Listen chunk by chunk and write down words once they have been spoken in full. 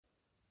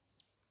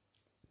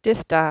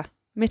Dith da,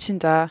 mitin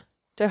da,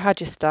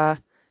 dohadith da,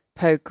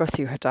 po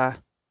grothuha da.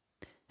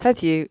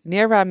 Heddiw, ni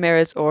ra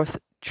mirrors orth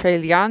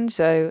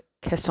Treylyansow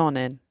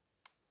kessonen.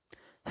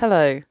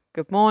 Hello,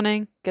 good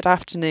morning, good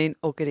afternoon,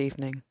 or good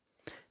evening.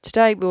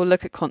 Today we will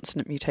look at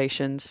consonant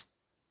mutations.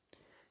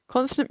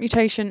 Consonant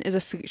mutation is a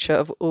feature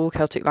of all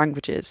Celtic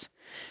languages.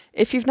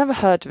 If you've never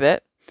heard of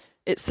it,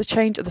 it's the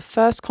change of the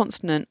first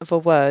consonant of a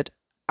word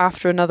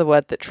after another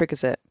word that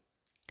triggers it.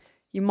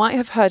 You might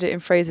have heard it in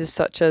phrases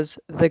such as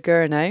the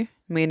Gurno,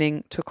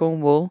 meaning to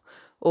Cornwall,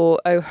 or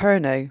O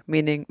Herno,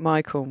 meaning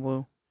my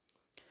Cornwall.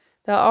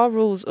 There are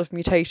rules of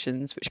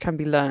mutations which can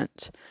be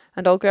learnt,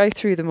 and I'll go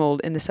through them all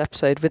in this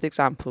episode with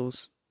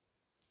examples.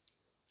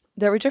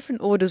 There are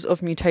different orders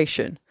of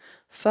mutation: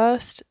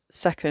 first,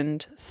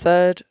 second,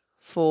 third,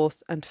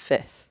 fourth, and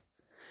fifth.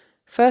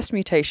 First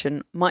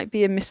mutation might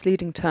be a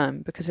misleading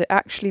term because it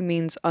actually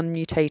means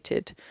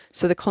unmutated,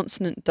 so the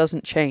consonant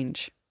doesn't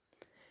change.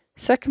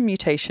 Second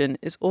mutation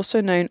is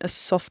also known as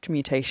soft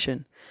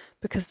mutation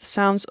because the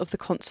sounds of the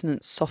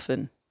consonants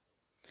soften.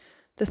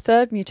 The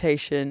third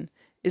mutation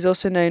is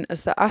also known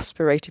as the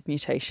aspirated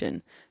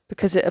mutation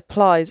because it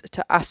applies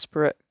to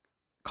aspirate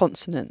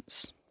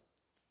consonants.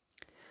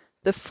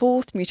 The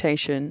fourth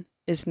mutation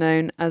is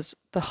known as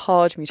the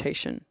hard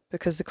mutation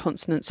because the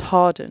consonants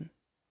harden.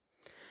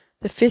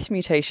 The fifth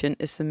mutation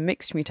is the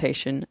mixed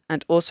mutation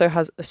and also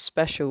has a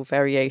special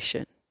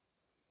variation.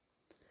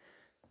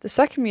 The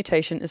second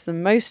mutation is the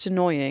most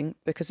annoying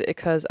because it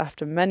occurs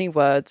after many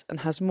words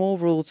and has more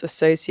rules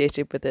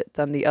associated with it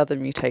than the other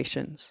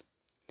mutations.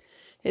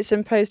 It's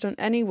imposed on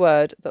any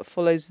word that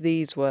follows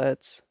these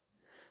words: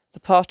 the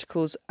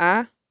particles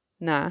a,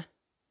 na,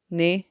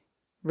 ni,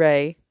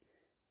 re,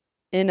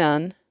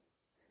 inan,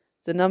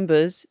 the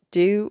numbers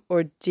do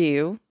or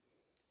diw,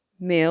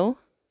 meal,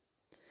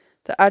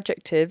 the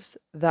adjectives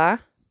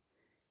tha,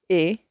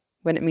 I,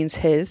 when it means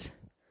his,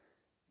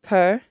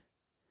 per,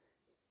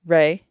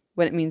 re,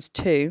 when it means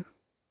to,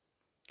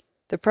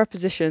 the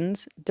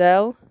prepositions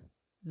del,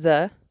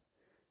 the,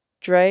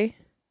 dre,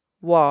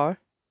 war,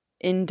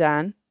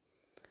 indan,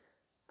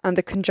 and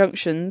the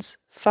conjunctions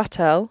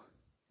fatel,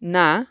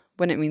 na,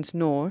 when it means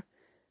nor,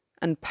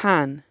 and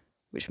pan,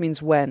 which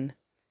means when.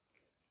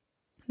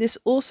 This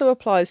also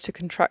applies to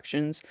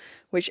contractions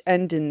which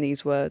end in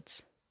these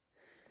words.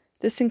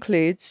 This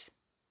includes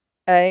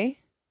a,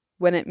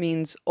 when it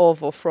means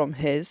of or from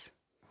his,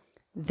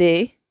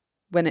 the,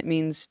 when it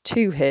means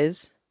to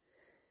his,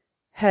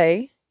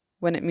 he,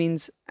 when it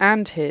means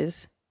and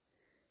his,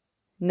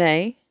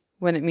 ne,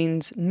 when it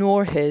means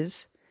nor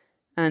his,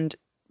 and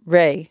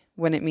re,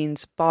 when it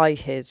means by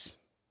his.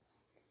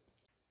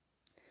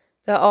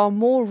 There are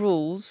more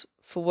rules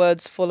for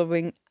words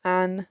following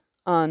an,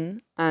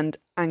 and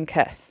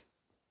anketh.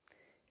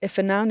 If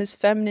a noun is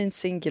feminine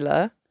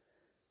singular,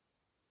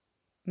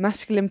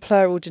 masculine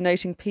plural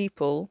denoting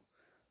people,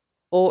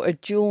 or a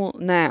dual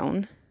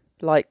noun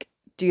like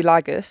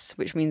doulagus,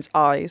 which means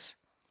eyes,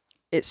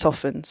 it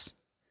softens.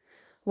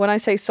 When I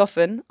say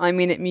soften, I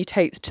mean it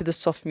mutates to the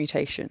soft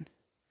mutation.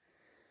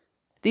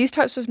 These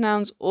types of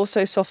nouns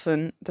also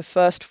soften the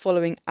first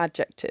following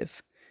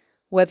adjective,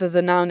 whether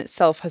the noun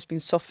itself has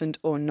been softened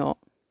or not.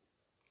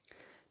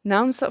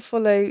 Nouns that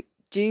follow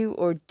do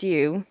or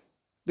dew,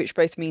 which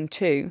both mean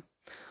to,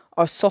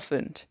 are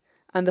softened,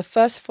 and the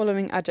first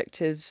following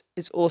adjective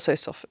is also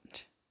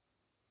softened.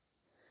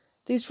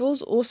 These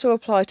rules also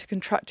apply to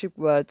contracted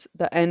words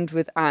that end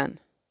with an.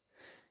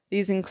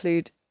 These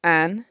include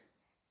an,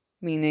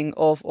 meaning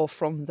of or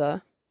from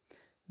the,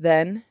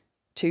 then,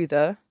 to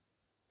the,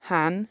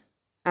 han,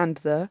 and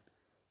the,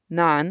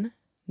 nan,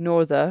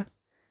 nor the,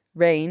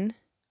 rain,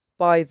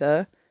 by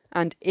the,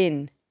 and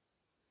in,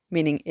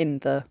 meaning in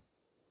the.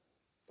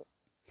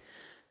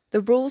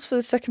 The rules for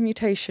the second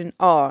mutation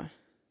are: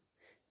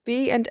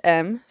 B and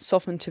M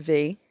soften to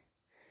V,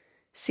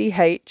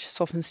 CH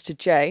softens to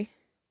J,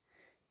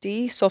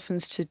 D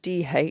softens to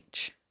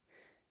DH,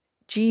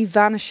 G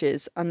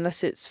vanishes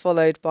unless it's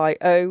followed by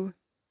O,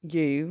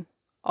 U,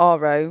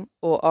 RO,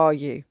 or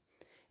RU,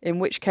 in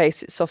which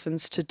case it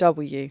softens to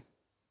W.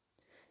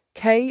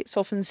 K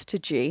softens to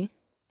G,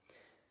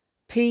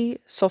 P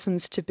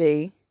softens to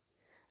B,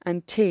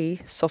 and T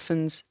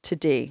softens to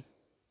D.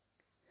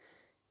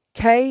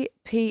 K,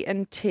 P,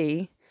 and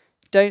T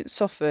don't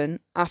soften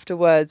after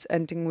words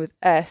ending with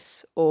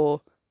S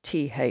or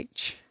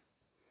TH.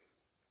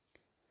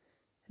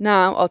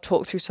 Now I'll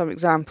talk through some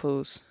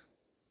examples.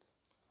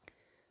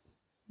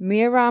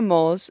 Mira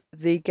mos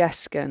the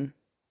gesken.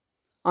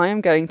 I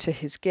am going to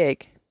his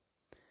gig.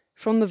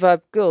 From the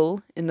verb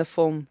gul in the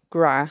form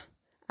gra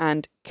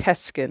and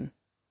kesken.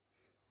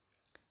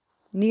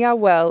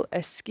 Niawel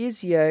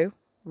eskizio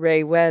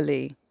re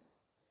weli.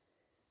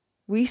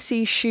 We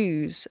see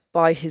shoes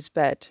by his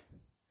bed.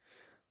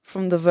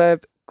 From the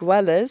verb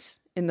gweles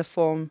in the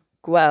form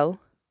gwel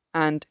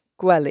and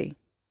gweli,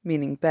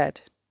 meaning bed.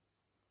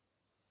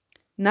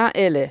 Na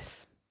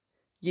ilith,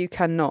 you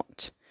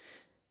cannot.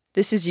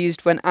 This is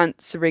used when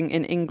answering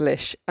in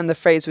English and the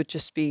phrase would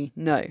just be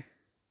no.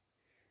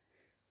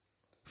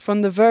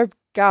 From the verb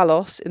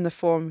galos in the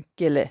form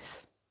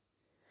gilith.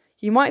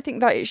 You might think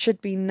that it should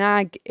be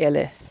nag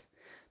ilith,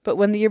 but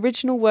when the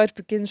original word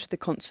begins with a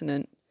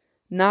consonant,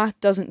 na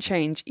doesn't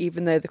change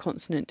even though the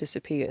consonant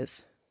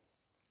disappears.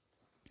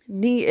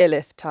 Ni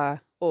ilith ta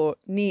or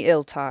ni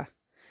il ta.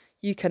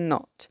 You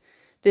cannot.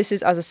 This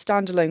is as a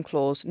standalone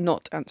clause,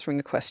 not answering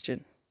a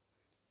question.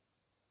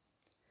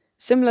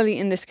 Similarly,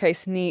 in this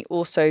case, ni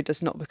also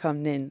does not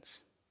become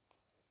nins.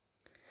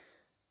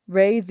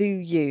 Re thu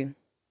you.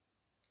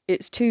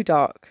 It's too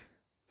dark.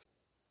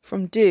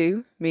 From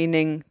do,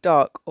 meaning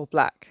dark or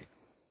black.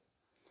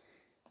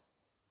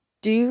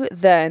 Do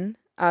then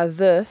a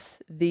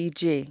thuth the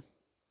g.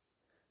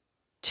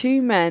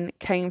 2 men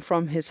came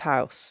from his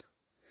house.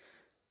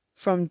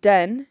 From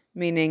den,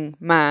 meaning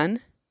man,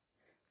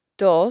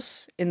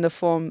 dos in the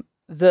form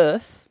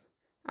thuth,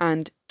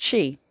 and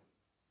chi.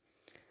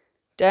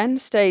 Den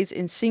stays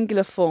in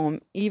singular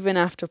form even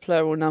after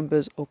plural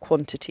numbers or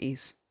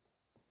quantities.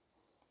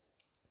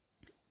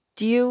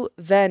 Diw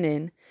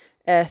venin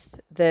eth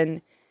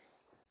then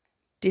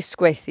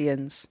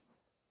disgweithians.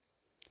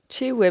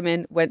 2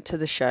 women went to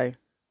the show.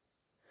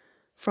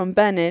 From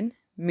benin,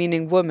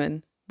 meaning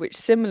woman, which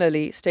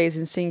similarly stays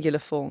in singular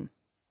form.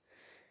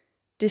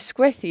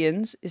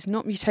 Disgweithians is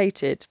not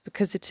mutated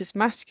because it is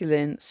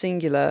masculine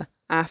singular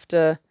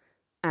after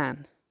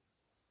an.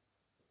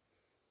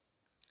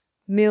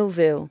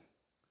 Millville,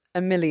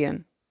 a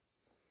million.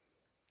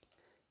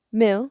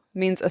 Mil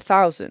means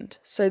 1,000,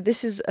 so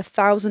this is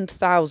 1,000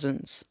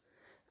 thousands,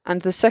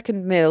 and the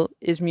second mil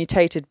is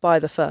mutated by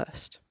the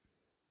first.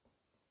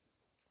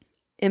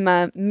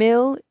 Ima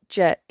mil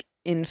jek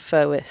in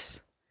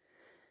fois.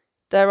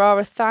 There are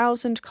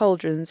 1,000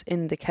 cauldrons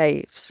in the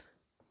caves.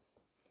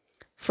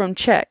 From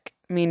Czech,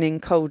 meaning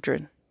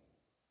cauldron.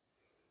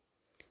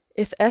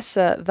 Ith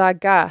essa tha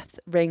gath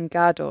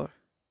rengador.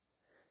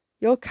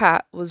 Your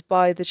cat was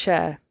by the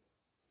chair.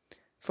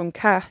 From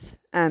cath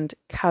and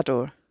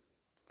cador.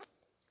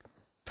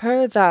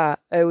 Per tha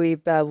owi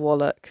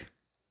belwallach.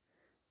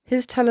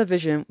 His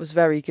television was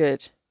very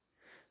good.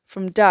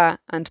 From da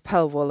and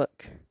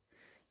pelwallach.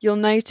 You'll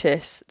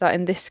notice that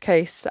in this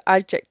case the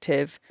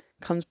adjective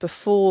comes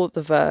before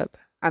the verb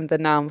and the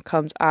noun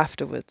comes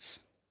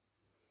afterwards.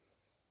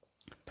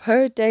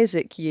 Per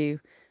desik you,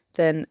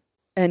 then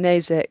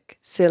enesik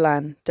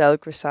silan del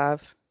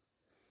grisav.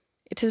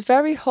 It is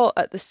very hot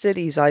at the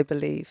Scillies, I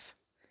believe.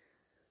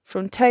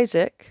 From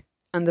tesik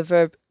and the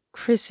verb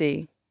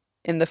chrisi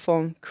in the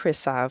form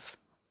chrisav.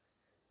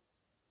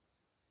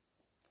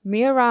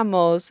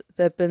 Miramos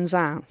the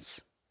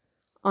Penzance.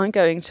 I'm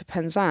going to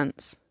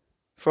Penzance.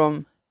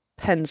 From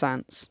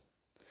Penzance.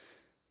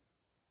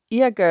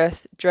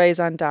 Iagirth Dres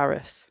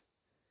Andaris.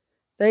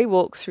 They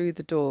walk through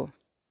the door.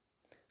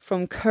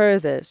 From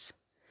Curthers.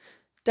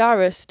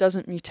 Daris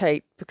doesn't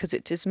mutate because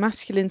it is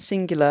masculine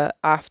singular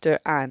after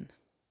an.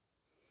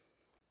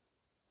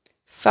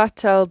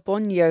 Fatel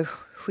bonio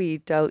hui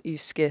del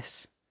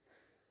uskis.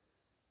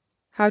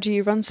 How do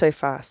you run so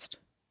fast?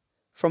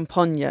 From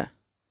Ponya.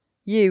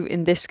 You,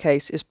 in this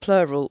case, is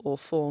plural or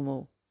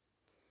formal.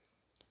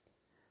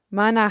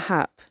 Mana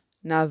hap,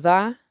 na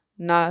tha,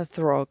 na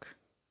throg.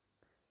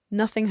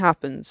 Nothing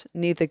happens,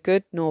 neither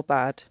good nor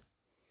bad.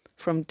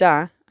 From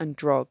da and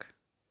drog.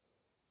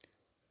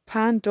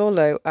 Pan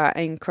dolo a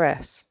ein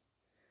cres.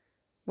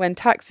 When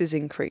taxes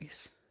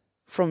increase.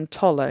 From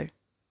tolo.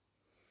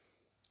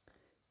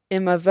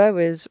 Ima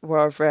vois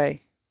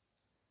warvre.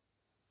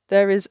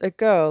 There is a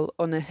girl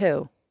on a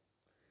hill.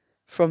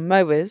 From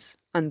mois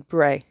and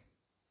bray.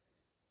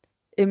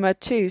 Ima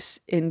tous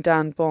in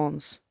dan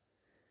bons.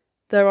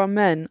 There are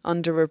men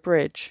under a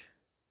bridge.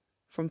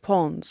 From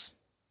ponds.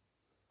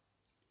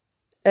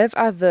 Ev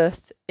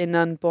adhuth in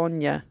an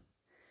bonya.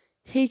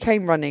 He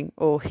came running,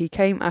 or he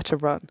came at a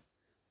run.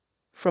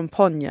 From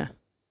ponya.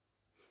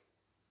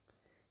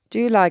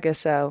 Du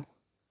lagasel.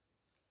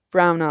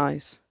 Brown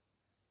eyes.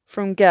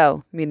 From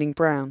gel, meaning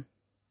brown.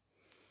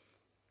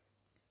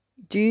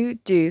 Du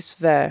dus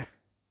ver.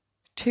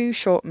 2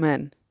 short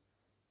men.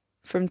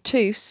 From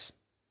tus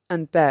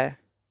and bear.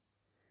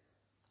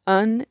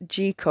 Un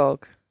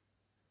gcog.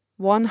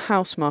 1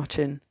 house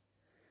martin.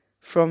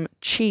 From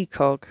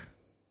chicog.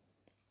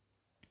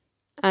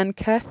 And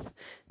keth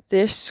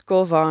this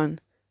scovan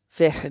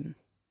vechen.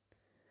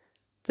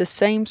 The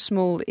same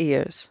small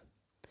ears.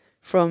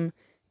 From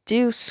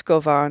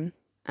diuscovan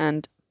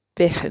and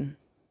bichen.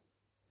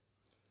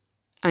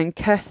 And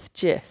keth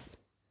jith.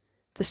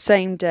 The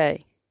same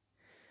day.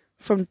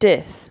 From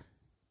dith.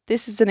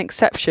 This is an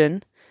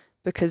exception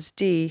because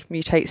D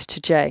mutates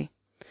to J.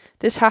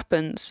 This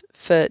happens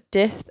for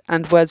dith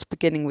and words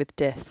beginning with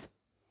dith.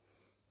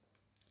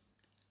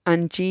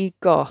 And G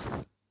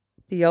goth,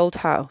 the old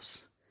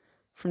house.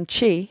 From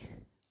chi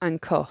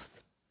and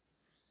koth.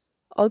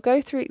 I'll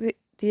go through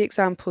the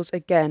examples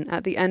again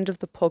at the end of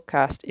the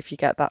podcast if you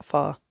get that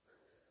far.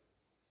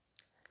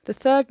 The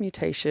third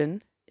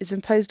mutation is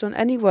imposed on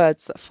any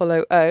words that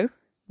follow o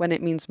when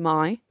it means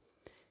my,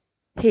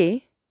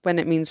 he when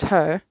it means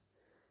her,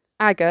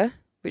 aga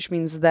which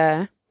means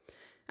there,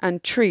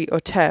 and tri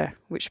or ter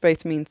which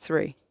both mean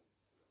 3.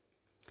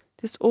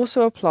 This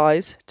also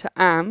applies to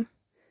am,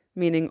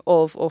 meaning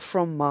of or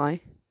from my,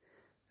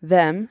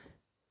 them,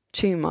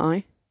 to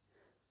my,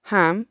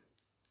 ham,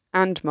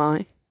 and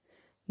my,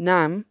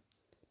 nam,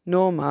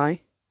 nor my,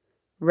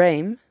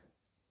 rame,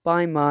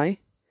 by my,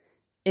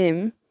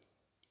 im,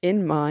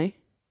 in my,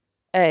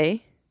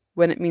 a,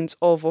 when it means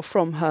of or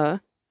from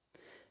her,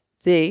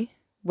 the,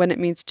 when it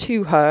means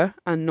to her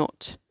and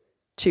not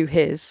to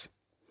his,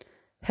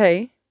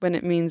 he, when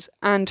it means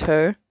and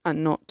her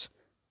and not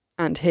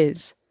and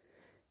his,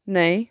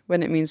 ne,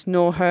 when it means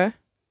nor her,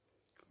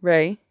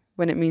 re,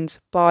 when it means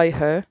by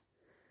her,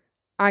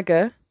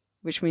 aga,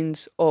 which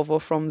means of or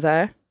from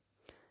there,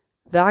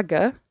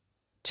 thaga,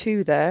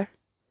 to there,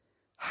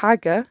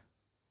 haga,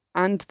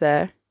 and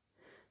there,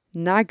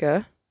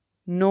 naga,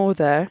 nor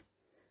there,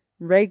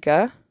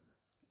 rega,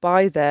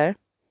 by there,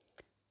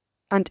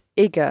 and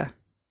iga,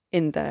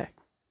 in there.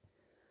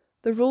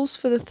 The rules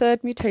for the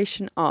third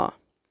mutation are: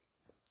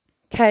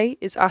 K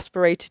is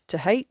aspirated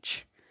to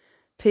H,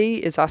 P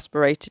is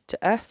aspirated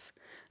to F,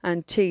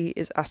 and T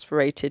is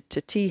aspirated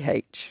to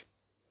TH.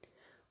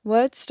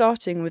 Words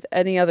starting with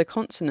any other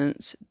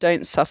consonants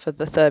don't suffer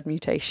the third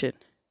mutation.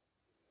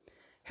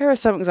 Here are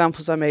some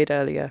examples I made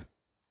earlier.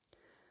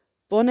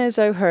 Bones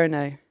o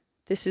Herno,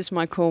 this is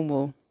my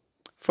Cornwall,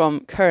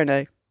 from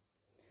Cerno.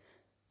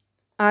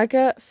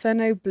 Aga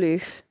Fenno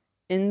Bluth,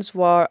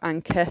 Inswar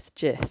and Keth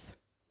Jith.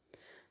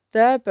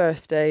 Their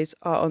birthdays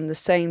are on the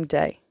same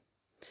day,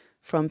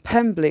 from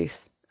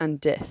Pembluth and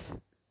Dith.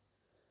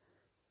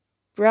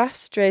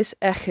 Bras Dres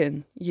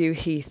Echen, U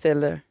he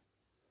Thiller.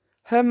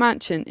 Her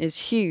mansion is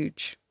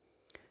huge,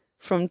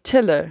 from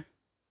Tiller,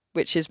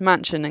 which is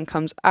mansion and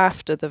comes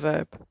after the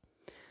verb.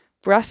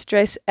 Bras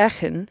Dres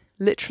Echen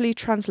literally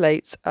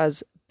translates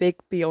as big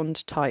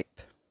beyond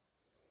type.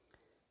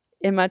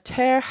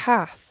 Imater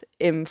hath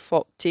im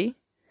fopti.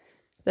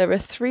 There are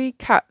 3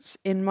 cats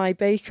in my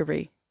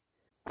bakery,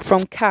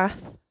 from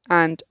cath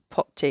and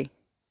popti.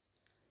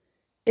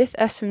 Ith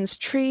essens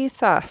tree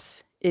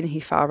thas in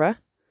hifara.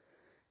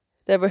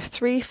 There are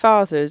 3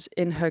 fathers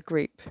in her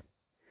group,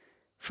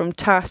 from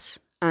tas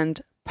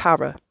and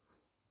para.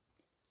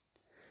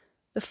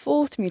 The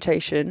fourth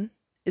mutation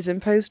is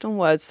imposed on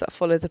words that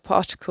follow the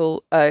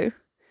particle o,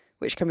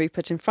 which can be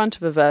put in front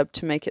of a verb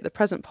to make it the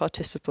present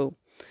participle,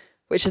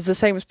 which is the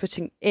same as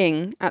putting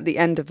ing at the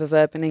end of a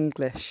verb in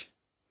English.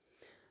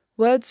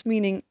 Words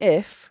meaning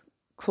if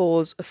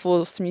cause a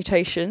fourth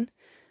mutation.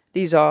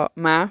 These are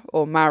ma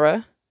or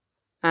mara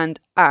and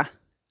a,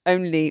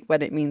 only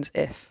when it means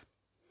if.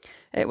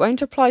 It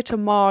won't apply to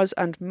Mars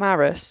and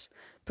Maris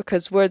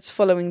because words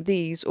following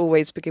these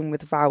always begin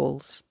with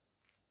vowels.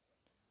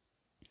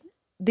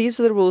 These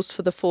are the rules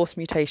for the fourth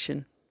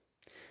mutation.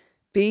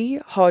 B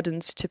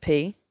hardens to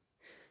P,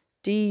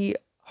 D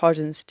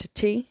hardens to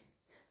T,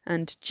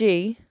 and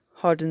G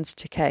hardens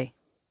to K.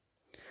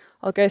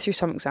 I'll go through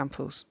some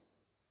examples.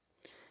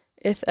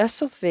 Ith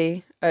S of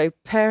V o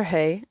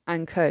perhe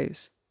and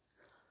cos.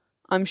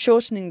 I'm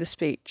shortening the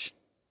speech.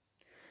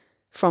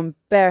 From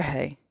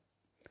berhe.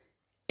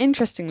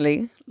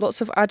 Interestingly,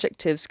 lots of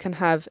adjectives can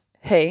have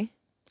he,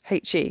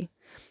 he,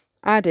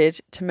 added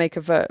to make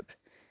a verb.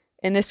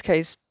 In this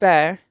case,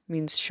 ber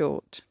means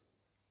short.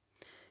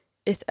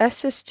 Ith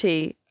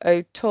SST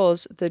o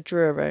tos the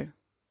druro.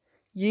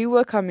 You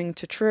were coming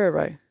to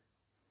Truro.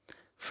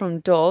 From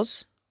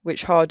dos,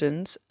 which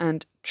hardens,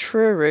 and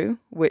truru,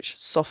 which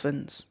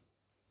softens.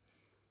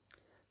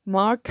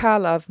 Mar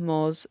calav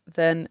mos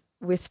then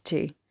with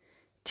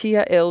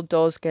tia il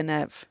dos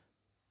genev.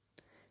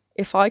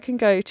 If I can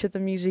go to the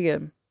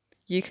museum,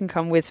 you can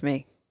come with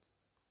me.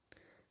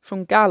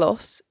 From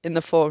galos, in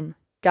the form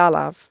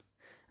galav,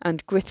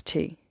 and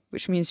gwithti,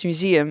 which means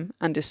museum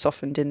and is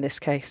softened in this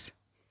case.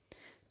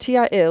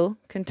 Tia il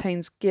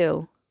contains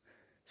gil,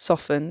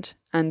 softened,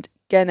 and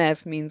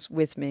genev means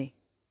with me.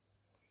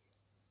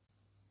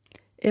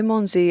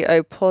 Imonzi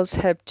o pos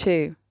heb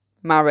tu,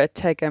 mara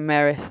tega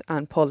merith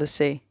and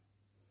policy.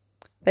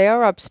 They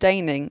are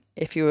abstaining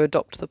if you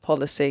adopt the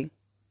policy.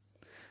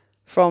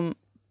 From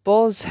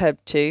bos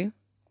heb tu,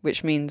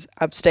 which means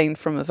abstain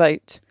from a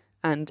vote,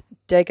 and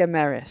dega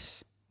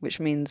meris, which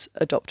means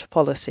adopt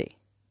policy.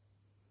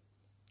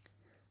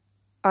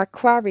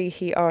 Aquari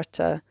hi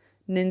arta,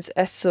 nins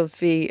essov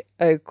vi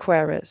o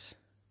queres.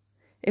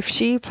 If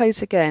she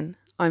plays again,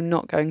 I'm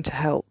not going to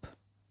help.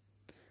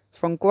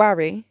 From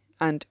guari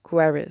and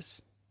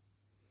gueres.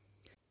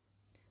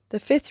 The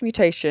fifth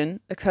mutation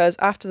occurs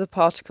after the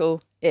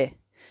particle I,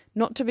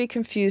 not to be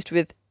confused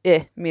with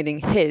I meaning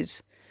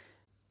his.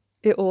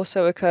 It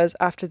also occurs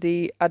after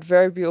the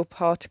adverbial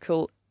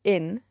particle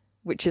in,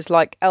 which is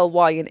like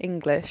ly in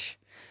English,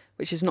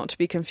 which is not to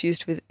be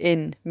confused with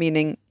in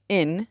meaning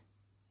in,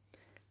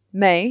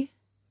 may,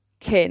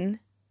 kin,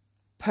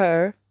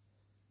 per,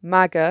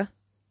 maga,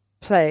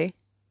 play,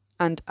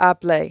 and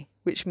able,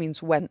 which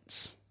means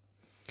whence.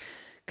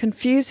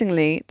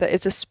 Confusingly, there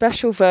is a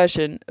special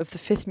version of the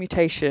fifth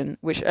mutation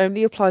which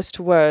only applies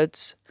to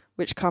words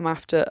which come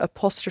after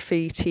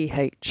apostrophe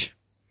th.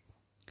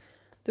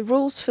 The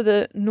rules for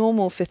the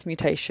normal fifth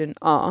mutation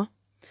are: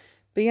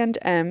 B and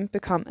M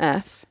become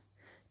F,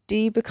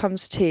 D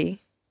becomes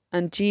T,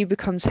 and G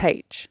becomes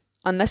H,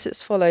 unless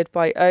it's followed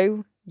by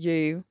O,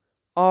 U,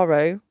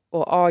 RO,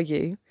 or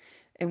RU,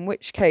 in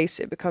which case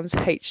it becomes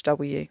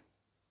HW.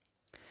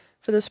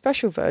 For the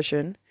special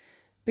version,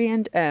 B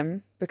and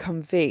M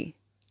become V,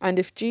 and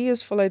if G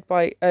is followed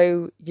by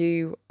O,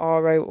 U,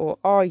 RO, or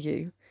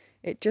RU,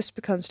 it just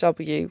becomes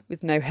W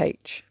with no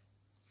H.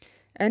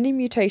 Any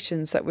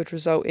mutations that would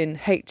result in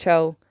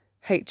HL,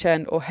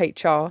 HN, or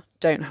HR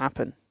don't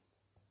happen.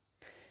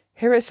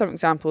 Here are some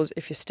examples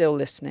if you're still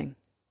listening.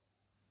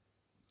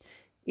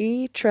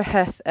 E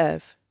treheth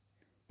ev,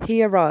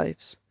 he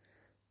arrives,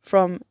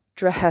 from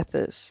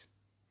drehethers.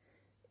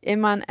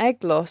 Iman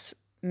eglos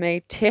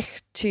me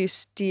tich tu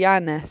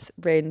stianeth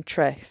rein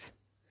treth.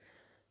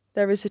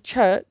 There is a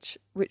church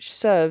which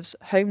serves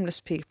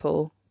homeless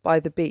people by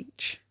the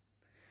beach.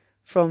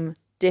 From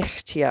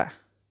dichtia.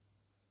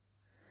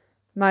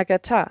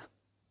 Magata,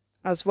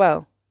 as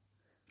well,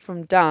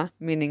 from da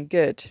meaning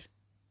good.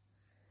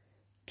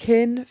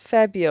 Kin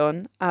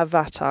febion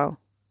avatal,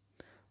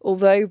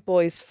 although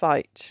boys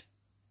fight,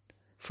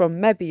 from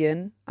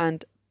mebion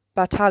and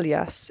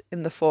batalias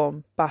in the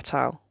form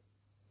batal.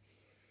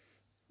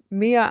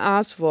 Mia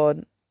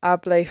aswon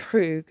able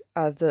hrug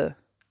a the.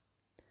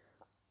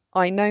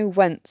 I know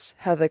whence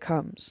heather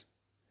comes.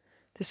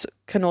 This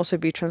can also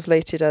be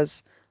translated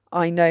as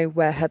I know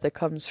where heather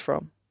comes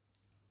from.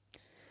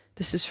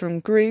 This is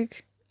from grug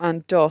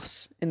and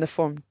dos in the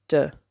form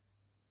de.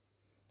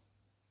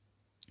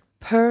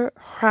 Per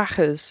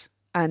rachas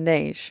a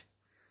neige,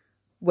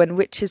 when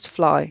witches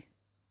fly,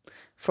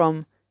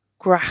 from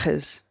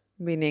grachas,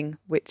 meaning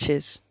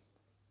witches.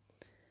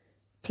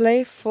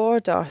 Play for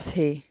darth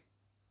he,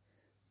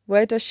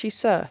 where does she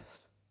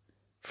surf?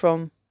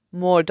 From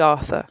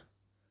Mordartha,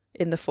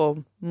 in the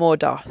form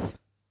Mordarth.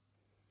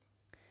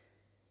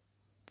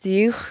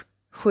 Ddiwch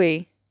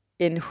hui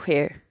in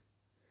where,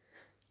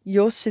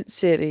 yours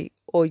sincerely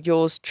or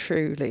yours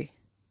truly.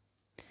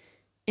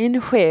 In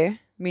where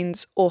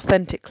means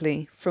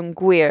authentically, from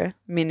gwir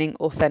meaning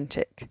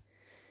authentic.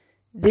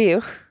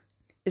 Ddiwch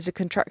is a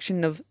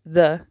contraction of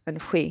the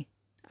and hui,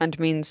 and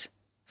means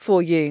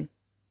for you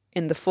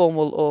in the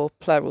formal or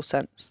plural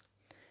sense.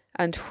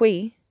 And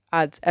hui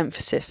adds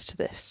emphasis to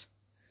this.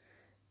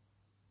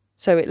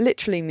 So it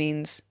literally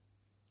means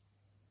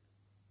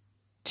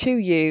to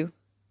you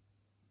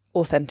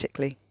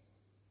authentically.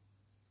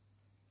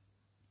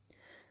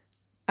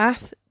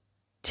 Ath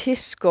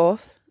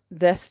tisgoth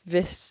theth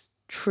vis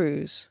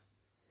trus,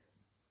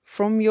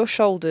 from your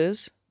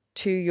shoulders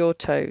to your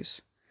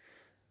toes.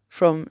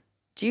 From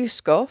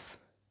dewscoth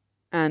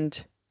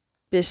and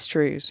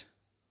bistrus.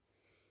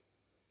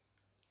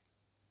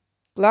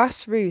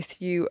 Glass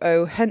ruth you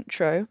o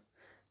hentro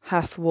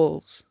hath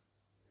walls.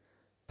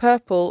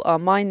 Purple are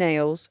my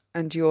nails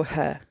and your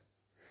hair.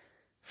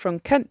 From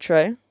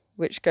kentro,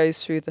 which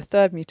goes through the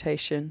third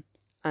mutation,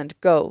 and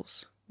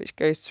goals, which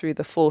goes through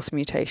the fourth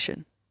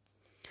mutation.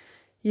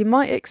 You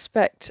might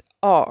expect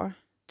R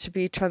to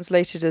be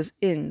translated as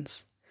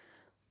ins,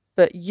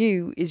 but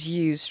U is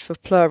used for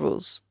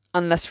plurals,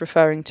 unless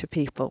referring to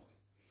people.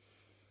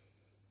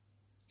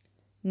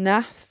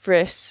 Nath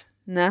vris,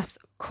 nath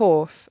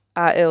korf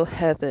a il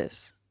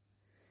heathers.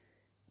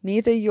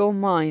 Neither your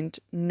mind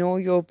nor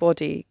your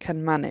body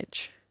can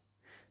manage.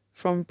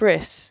 From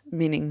bris,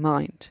 meaning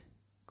mind.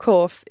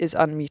 Korf is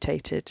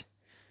unmutated.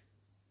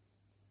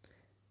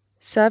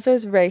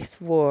 Severs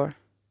wraith war.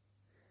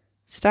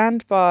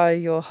 Stand by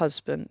your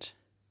husband.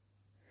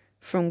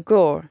 From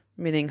gor,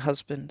 meaning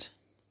husband.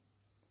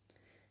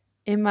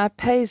 Ima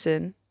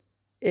paisin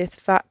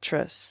ith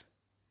vatras.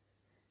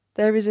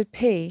 There is a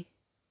P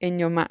in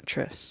your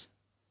mattress.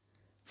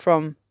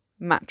 From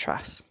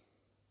matras.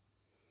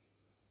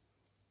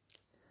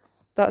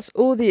 That's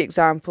all the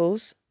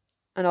examples,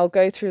 and I'll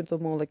go through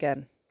them all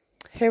again.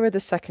 Here are the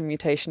second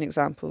mutation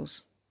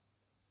examples.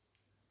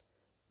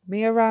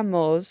 Mira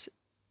mors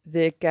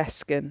the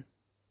gesken.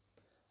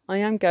 I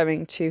am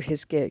going to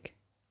his gig.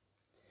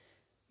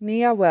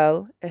 Nia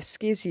well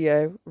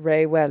escisio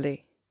re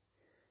welli.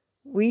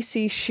 We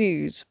see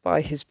shoes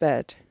by his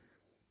bed.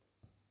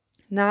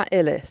 Na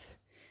illith.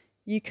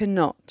 You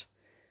cannot,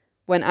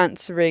 when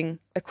answering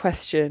a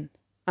question,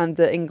 and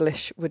the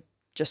English would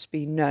just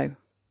be no.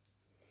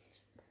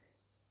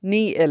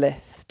 Ni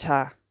illith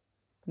ta,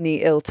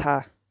 ni ill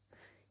ta.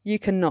 You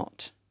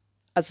cannot,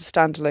 as a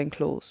standalone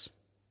clause.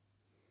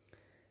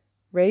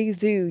 Re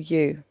thu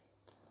you.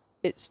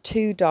 It's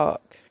too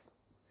dark.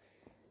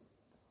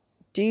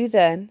 Do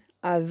then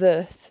a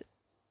thuth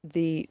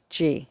the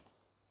G.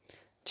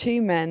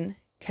 Two men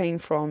came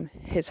from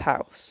his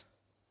house.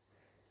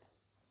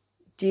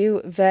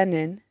 Du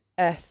venin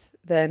eth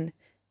then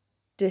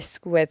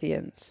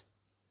disgweddians.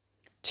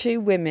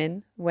 Two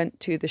women went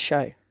to the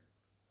show.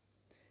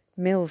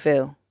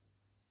 Millville,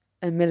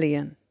 a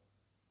million.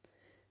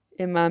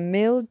 Ima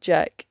mil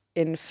jek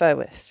in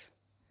Foes.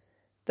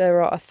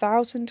 There are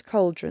 1,000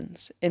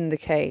 cauldrons in the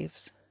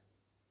caves.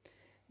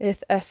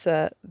 Ith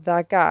essa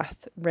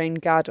thagath rein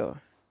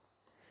gador.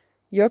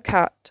 Your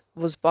cat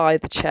was by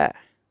the chair.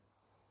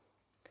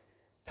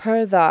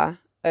 Per tha,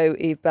 o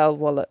e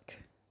belwallock.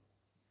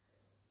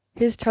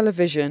 His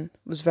television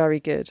was very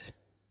good.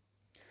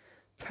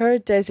 Per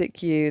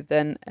desig you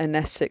then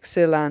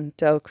enexixilan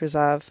del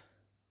Crisav.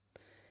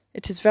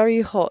 It is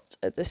very hot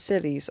at the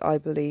Scillies, I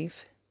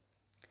believe.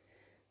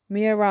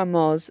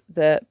 Miramos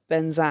the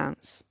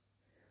Penzance.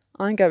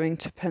 I'm going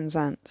to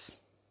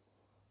Penzance.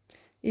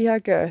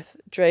 Iagurth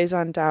Dres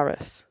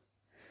Andaris.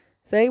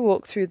 They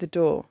walk through the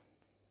door.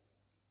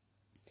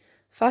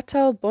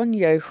 Fatal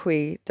bonio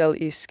hui del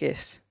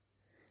Uskis.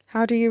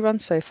 How do you run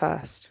so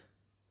fast?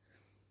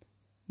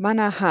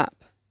 Manahap,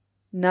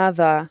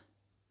 natha,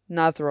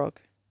 nathrog.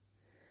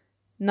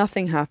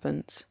 Nothing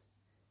happens,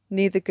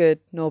 neither good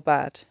nor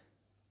bad.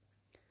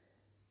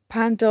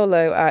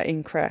 Pandolo a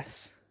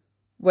incres,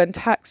 when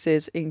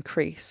taxes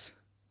increase.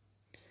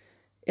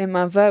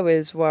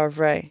 Imavois war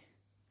vrai.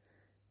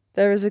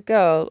 There is a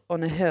girl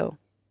on a hill.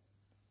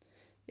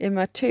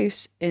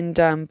 Imatus in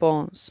dam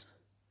bons.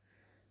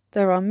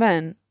 There are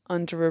men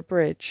under a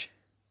bridge.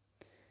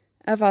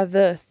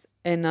 Evadhuth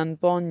in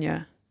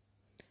Anbonia.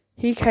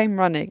 He came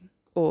running,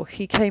 or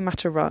he came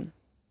at a run.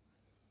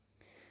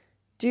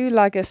 Du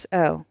lagus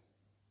el.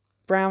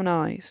 Brown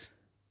eyes.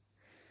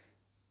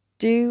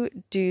 Du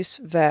dus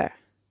ver.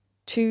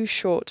 Two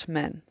short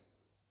men.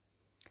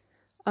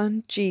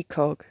 Un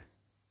gcog.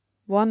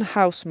 One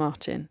house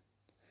martin.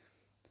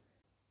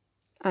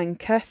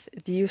 Anketh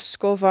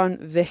thiuscovan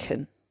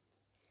vichen.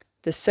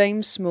 The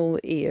same small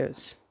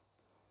ears.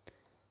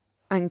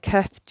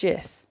 Anketh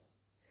jith.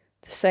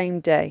 The same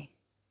day.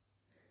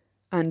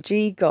 And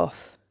G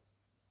goth.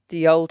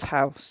 The old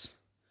house.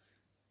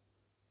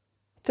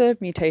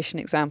 Third mutation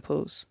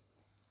examples.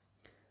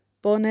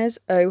 Bones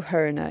o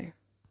herno.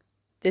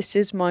 This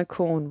is my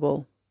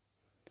Cornwall.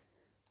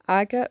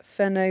 Aga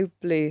pheno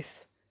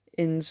bluth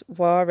ins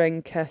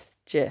warenketh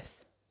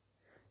jith.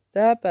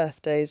 Their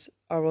birthdays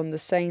are on the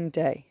same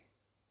day.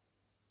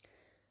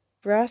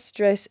 Bras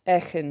dres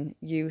echen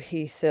you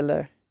he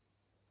thiller.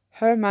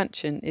 Her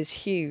mansion is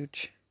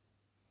huge.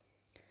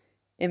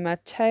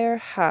 Imater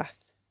hath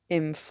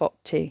im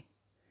fopti.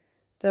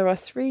 There are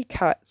 3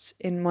 cats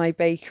in my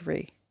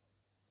bakery.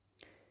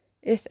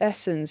 Ith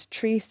essens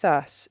 3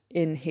 thas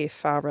in he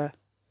fara.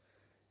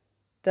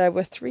 There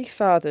were 3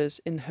 fathers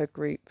in her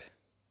group.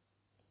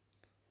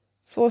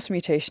 Fourth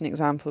mutation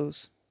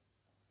examples.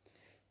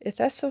 Ith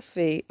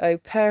esophi o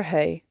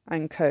perhe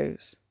and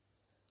cos.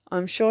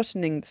 I'm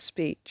shortening the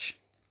speech.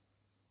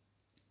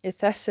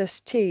 Ith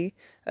sst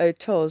o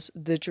tos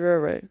the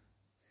druro.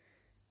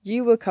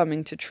 You were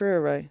coming to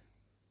Truro.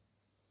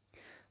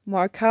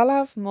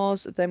 Markalav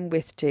mos them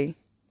withti,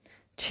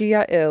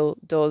 tia il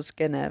dos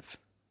genev.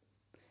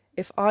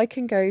 If I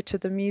can go to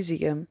the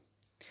museum,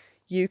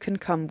 you can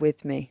come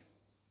with me.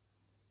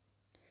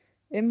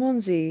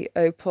 Imonzi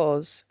o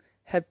pos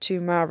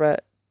hebtumara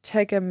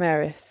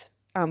tegamerith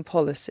and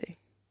policy.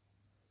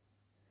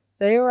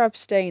 They are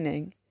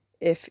abstaining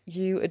if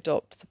you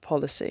adopt the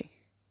policy.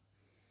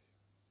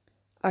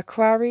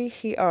 Aquari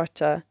hi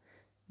arta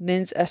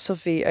nins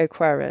esovi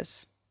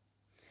aquares.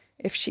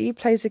 If she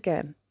plays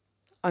again,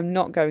 I'm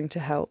not going to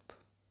help.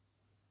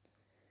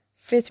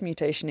 Fifth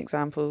mutation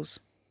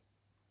examples.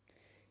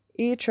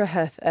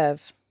 Itraheth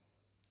ev.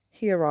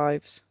 He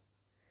arrives.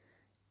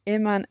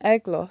 Iman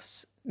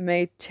eglos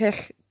me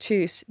tich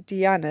tus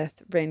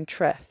dianeth rein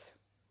treth.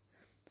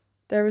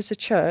 There is a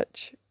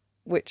church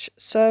which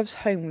serves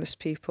homeless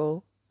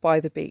people by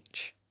the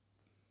beach.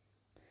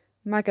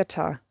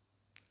 Magata,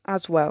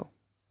 as well.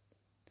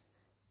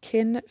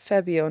 Kin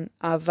febion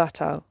a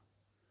vatal,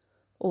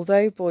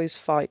 although boys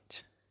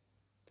fight.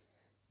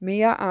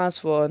 Mia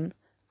aswan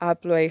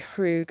ablue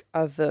hrug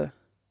a the.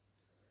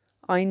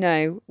 I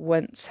know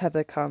whence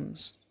heather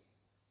comes.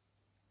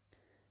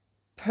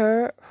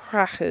 Per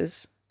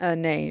hraches a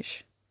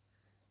neige,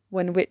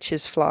 when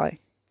witches fly.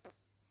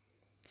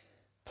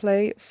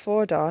 Play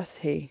fordarth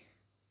he.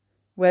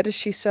 Where does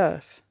she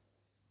surf?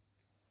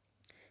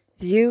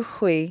 Thiu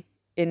hui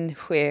in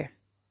where.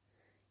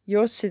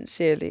 Yours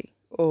sincerely,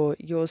 or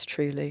yours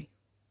truly.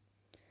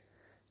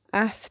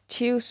 Ath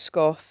tiu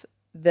scoth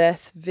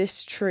theth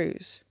vis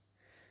trues,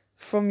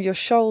 from your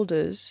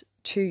shoulders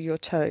to your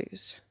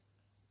toes.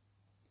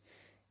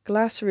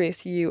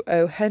 Glasruth you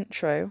o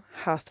hentro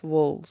hath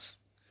walls.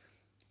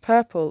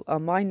 Purple are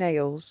my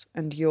nails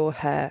and your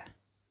hair.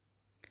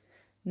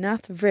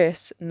 Nath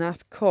vris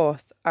nath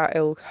korth a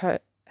il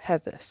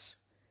heathus.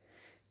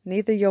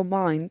 Neither your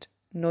mind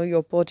nor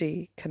your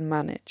body can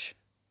manage.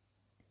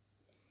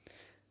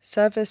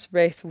 Service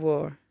wraith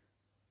war.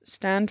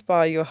 Stand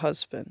by your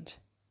husband.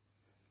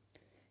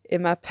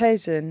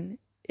 Imapesen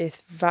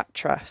ith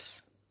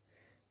vatras.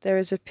 There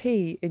is a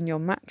pea in your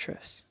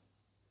mattress.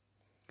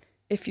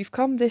 If you've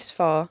come this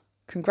far,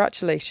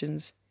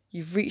 congratulations,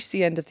 you've reached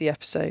the end of the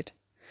episode.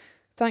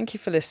 Thank you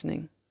for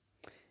listening.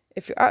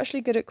 If you're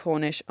actually good at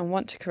Cornish and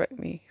want to correct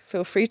me,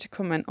 feel free to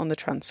comment on the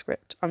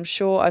transcript. I'm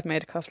sure I've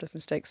made a couple of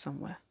mistakes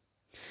somewhere.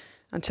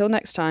 Until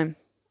next time,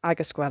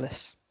 Agus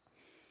Gwellis.